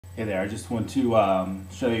Hey there, I just want to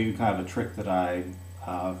show you kind of a trick that I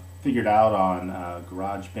figured out on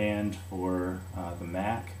GarageBand for the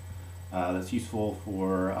Mac that's useful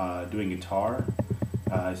for doing guitar,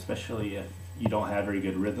 especially if you don't have very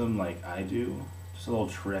good rhythm like I do. Just a little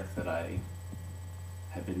trick that I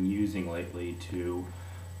have been using lately to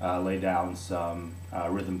lay down some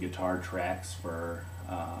rhythm guitar tracks for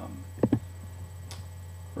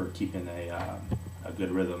keeping a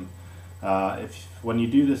good rhythm. If when you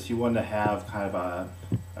do this, you want to have kind of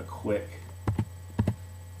a quick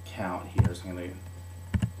count here. So I'm going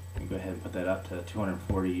to go ahead and put that up to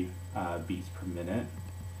 240 beats per minute.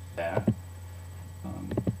 That.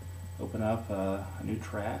 Open up a new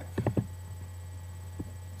track.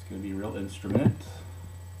 It's going to be real instrument.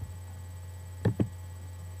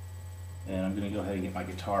 And I'm going to go ahead and get my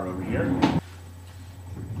guitar over here.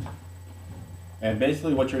 And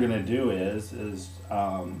basically what you're going to do is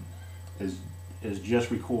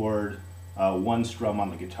just record one strum on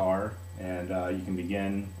the guitar, and you can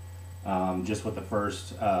begin just with the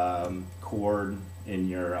first chord in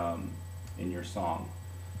your song.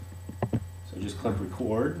 So just click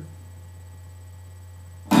record.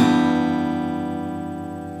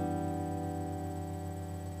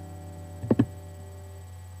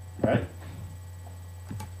 Right?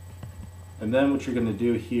 And then what you're going to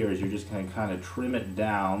do here is you're just going to kind of trim it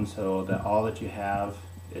down so that all that you have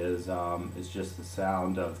is just the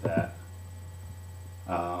sound of that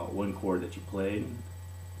one chord that you played.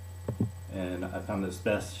 And I found it's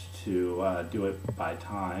best to do it by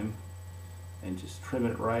time and just trim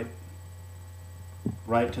it right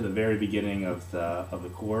to the very beginning of the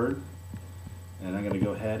chord. And I'm going to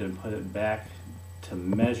go ahead and put it back to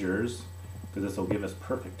measures because this will give us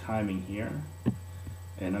perfect timing here.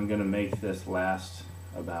 And I'm going to make this last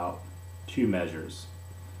about 2 measures.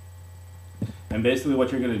 And basically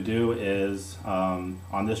what you're going to do is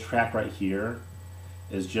on this track right here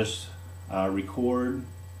is just record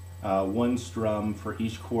one strum for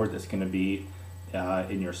each chord that's going to be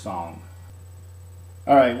in your song.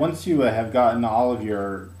 Alright, once you have gotten all of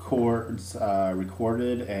your chords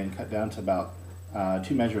recorded and cut down to about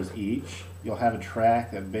 2 measures each, you'll have a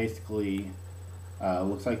track that basically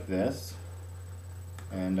looks like this.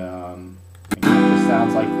 And it just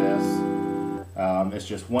sounds like this. It's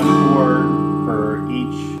just one chord for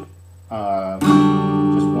each,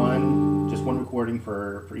 just one recording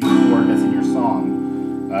for each chord that's in your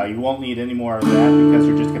song. You won't need any more of that because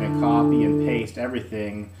you're just going to copy and paste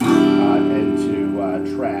everything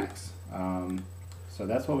into tracks. So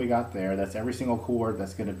that's what we got there. That's every single chord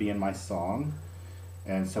that's going to be in my song.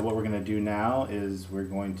 And so what we're going to do now is we're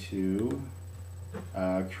going to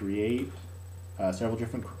create several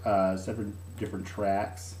different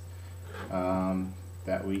tracks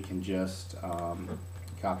that we can just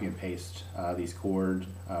copy and paste these chord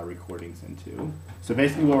recordings into. So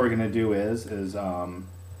basically what we're going to do is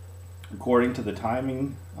according to the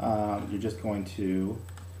timing, you're just going to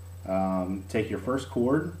take your first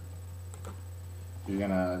chord, you're going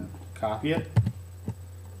to copy it,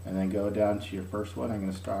 and then go down to your first one. I'm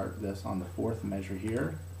going to start this on the 4th measure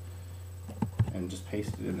here and just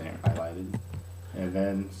paste it in there, highlighted. And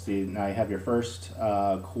then see, now you have your first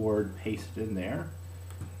chord pasted in there.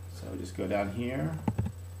 So just go down here,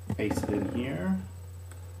 paste it in here.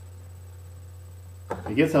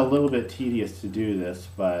 It gets a little bit tedious to do this,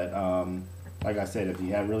 but like I said, if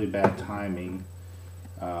you have really bad timing,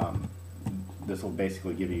 this will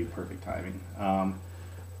basically give you perfect timing.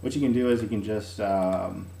 What you can do is you can just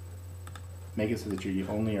make it so that you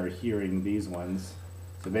only are hearing these ones.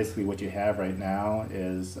 So basically what you have right now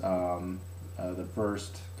is the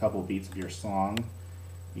first couple beats of your song.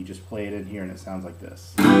 You just play it in here and it sounds like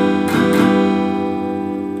this.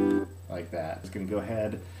 Like that. Just going to go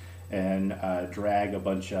ahead and drag a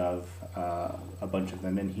bunch of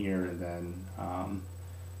them in here, and then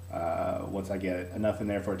once I get enough in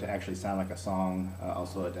there for it to actually sound like a song, I'll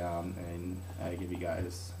slow it down and give you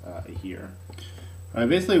guys a hear.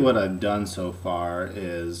 Basically what I've done so far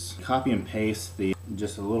is copy and paste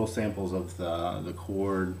just a little samples of the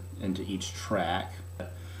chord into each track.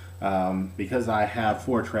 Because I have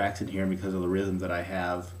 4 tracks in here, and because of the rhythm that I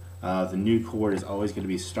have, the new chord is always going to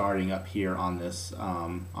be starting up here on this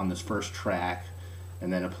first track,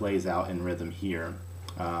 and then it plays out in rhythm here.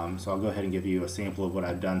 So I'll go ahead and give you a sample of what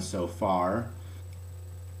I've done so far.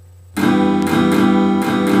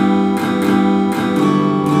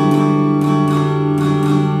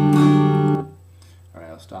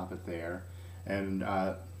 Stop it there, and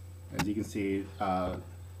as you can see,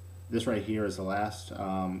 this right here is the last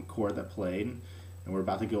chord that played, and we're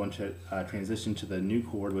about to go into transition to the new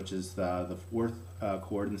chord, which is the 4th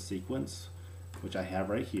chord in the sequence, which I have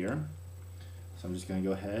right here. So I'm just going to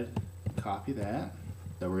go ahead and copy that.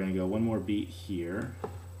 So we're going to go one more beat here.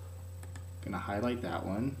 Going to highlight that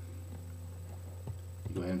one.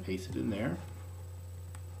 Go ahead and paste it in there.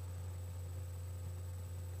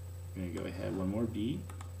 I'm going to go ahead one more beat.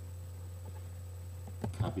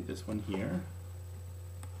 Copy this one here.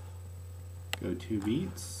 Go 2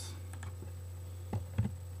 beats.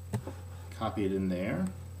 Copy it in there.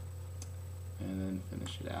 And then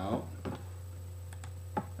finish it out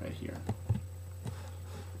right here.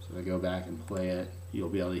 So if I go back and play it, you'll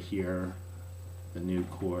be able to hear the new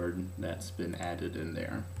chord that's been added in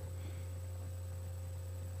there.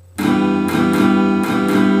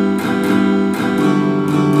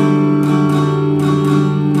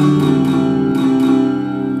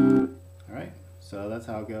 Alright, so that's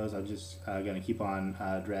how it goes. I'm just going to keep on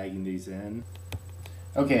dragging these in.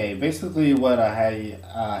 Okay, basically what I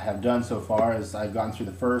have done so far is I've gone through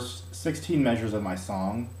the first 16 measures of my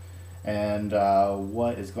song, and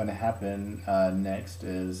what is going to happen next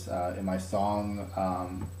is in my song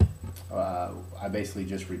I basically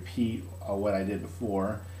just repeat what I did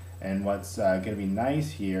before, and what's going to be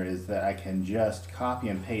nice here is that I can just copy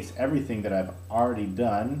and paste everything that I've already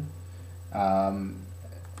done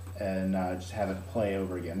and just have it play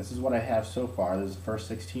over again. This is what I have so far. This is the first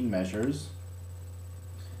 16 measures.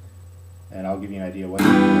 And I'll give you an idea what to do.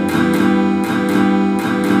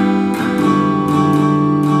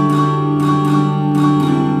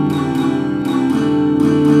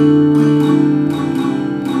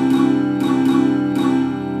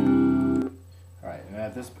 Alright, and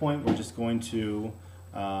at this point we're just going to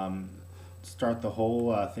start the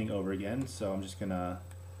whole thing over again. So I'm just going to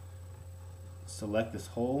select this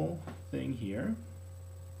whole thing here,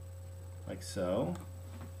 like so.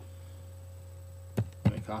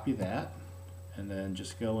 I'm going to copy that. And then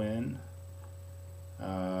just go in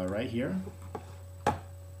right here,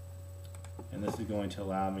 and this is going to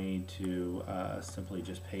allow me to simply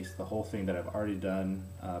just paste the whole thing that I've already done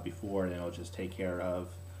before, and it'll just take care of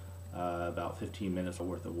about 15 minutes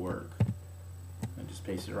worth of work, and just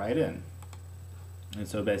paste it right in. And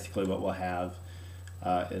so basically what we'll have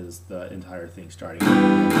is the entire thing starting.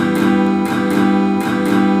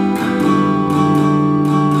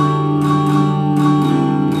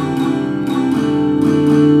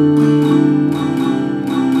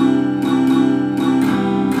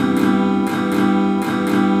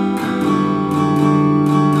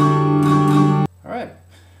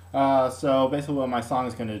 So basically what my song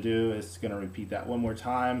is going to do is going to repeat that one more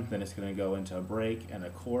time, then it's going to go into a break and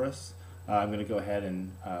a chorus. I'm going to go ahead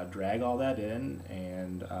and drag all that in,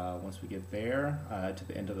 and once we get there to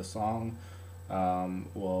the end of the song,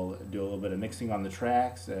 we'll do a little bit of mixing on the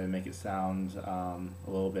tracks and make it sound a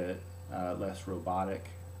little bit less robotic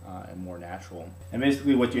and more natural. And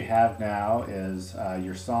basically what you have now is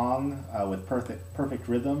your song with perfect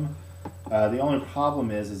rhythm. The only problem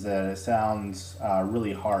is that it sounds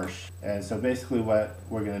really harsh, and so basically what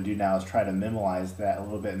we're going to do now is try to minimize that a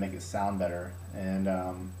little bit and make it sound better. And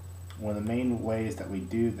one of the main ways that we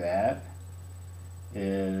do that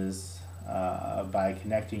is by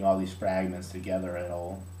connecting all these fragments together.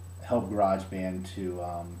 It'll help GarageBand to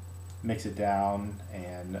mix it down,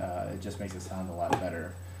 and it just makes it sound a lot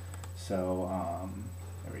better. So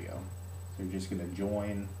there we go. So we're just going to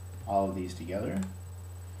join all of these together.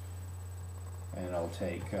 And it'll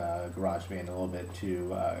take GarageBand a little bit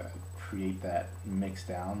to create that mix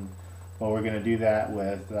down. But we're going to do that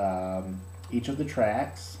with each of the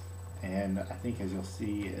tracks, and I think as you'll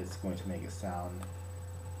see, it's going to make it sound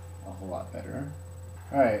a whole lot better.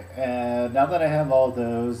 Alright, and now that I have all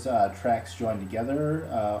those tracks joined together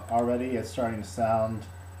already, it's starting to sound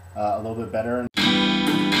a little bit better.